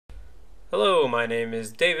Hello, my name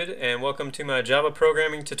is David and welcome to my Java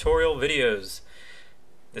programming tutorial videos.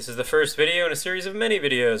 This is the first video in a series of many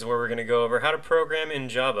videos where we're going to go over how to program in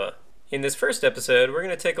Java. In this first episode, we're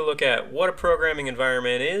going to take a look at what a programming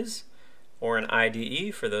environment is, or an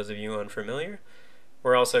IDE for those of you unfamiliar.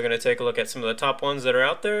 We're also going to take a look at some of the top ones that are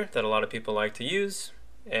out there that a lot of people like to use,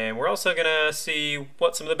 and we're also going to see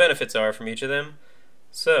what some of the benefits are from each of them.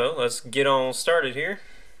 So let's get on started here.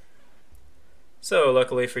 So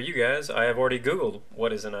luckily for you guys, I have already Googled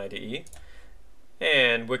what is an IDE,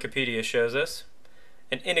 and Wikipedia shows us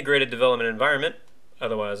an integrated development environment,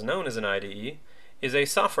 otherwise known as an IDE, is a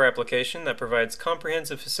software application that provides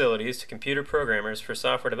comprehensive facilities to computer programmers for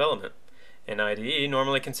software development. An IDE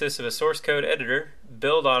normally consists of a source code editor,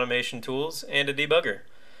 build automation tools, and a debugger.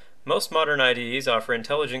 Most modern IDEs offer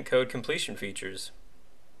intelligent code completion features.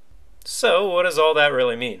 So what does all that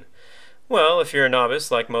really mean? Well, if you're a novice,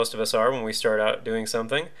 like most of us are when we start out doing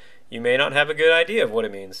something, you may not have a good idea of what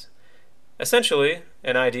it means. Essentially,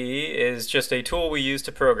 an IDE is just a tool we use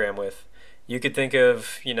to program with. You could think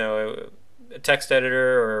of, a text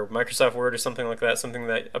editor or Microsoft Word or something like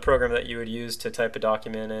that, a program that you would use to type a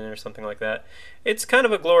document in or something like that. It's kind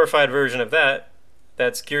of a glorified version of that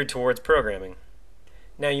that's geared towards programming.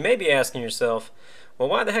 Now, you may be asking yourself, well,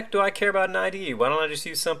 why the heck do I care about an IDE? Why don't I just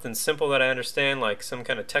use something simple that I understand, like some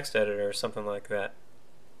kind of text editor or something like that?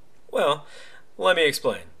 Well, let me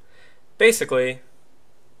explain. Basically,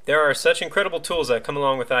 there are such incredible tools that come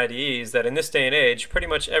along with IDEs that in this day and age, pretty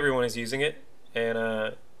much everyone is using it,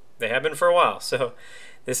 and they have been for a while. So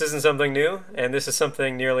this isn't something new, and this is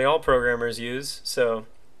something nearly all programmers use, so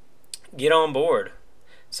get on board.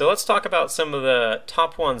 So let's talk about some of the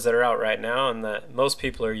top ones that are out right now and that most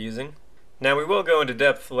people are using. Now, we will go into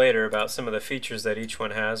depth later about some of the features that each one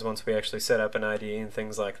has once we actually set up an IDE and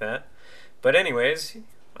things like that. But anyways,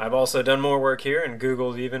 I've also done more work here and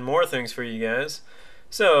Googled even more things for you guys.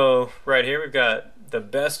 So right here we've got the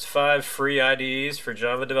best 5 free IDEs for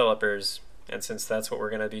Java developers. And since that's what we're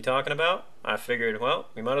going to be talking about, I figured, well,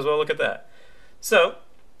 we might as well look at that. So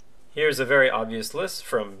here's a very obvious list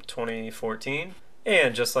from 2014.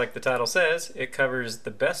 And just like the title says, it covers the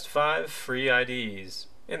best 5 free IDEs.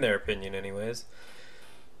 In their opinion anyways.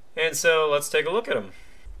 And so let's take a look at them.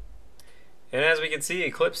 And as we can see,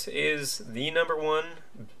 Eclipse is the #1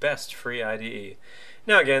 best free IDE.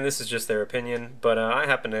 Now again, this is just their opinion, but I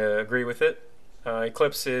happen to agree with it.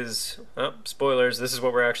 Eclipse is, spoilers, this is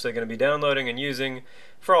what we're actually going to be downloading and using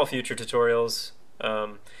for all future tutorials.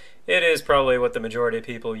 It is probably what the majority of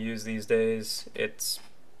people use these days. It's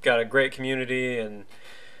got a great community and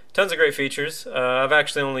tons of great features. I've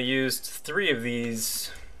actually only used 3 of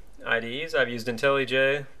these IDEs. I've used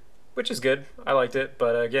IntelliJ, which is good. I liked it,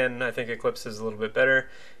 but again, I think Eclipse is a little bit better.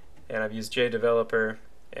 And I've used JDeveloper,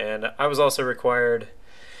 and I was also required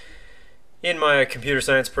in my computer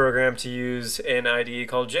science program to use an IDE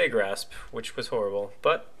called JGrasp, which was horrible.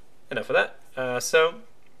 But enough of that. So,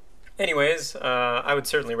 anyways, I would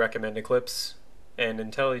certainly recommend Eclipse and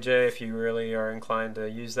IntelliJ if you really are inclined to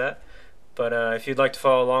use that. But if you'd like to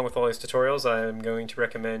follow along with all these tutorials, I'm going to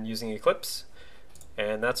recommend using Eclipse.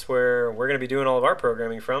 And that's where we're going to be doing all of our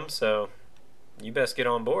programming from, so you best get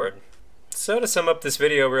on board. So to sum up this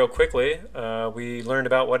video real quickly, we learned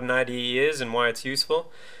about what an IDE is and why it's useful.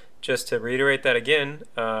 Just to reiterate that again,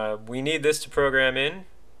 we need this to program in,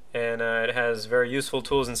 and it has very useful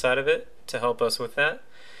tools inside of it to help us with that.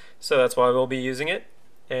 So that's why we'll be using it.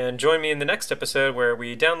 And join me in the next episode where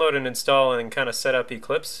we download and install and kind of set up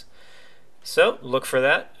Eclipse. So look for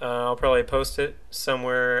that. I'll probably post it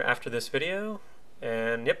somewhere after this video.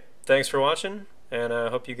 And yep, thanks for watching, and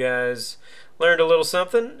I hope you guys learned a little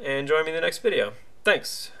something, and join me in the next video.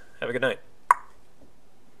 Thanks. Have a good night.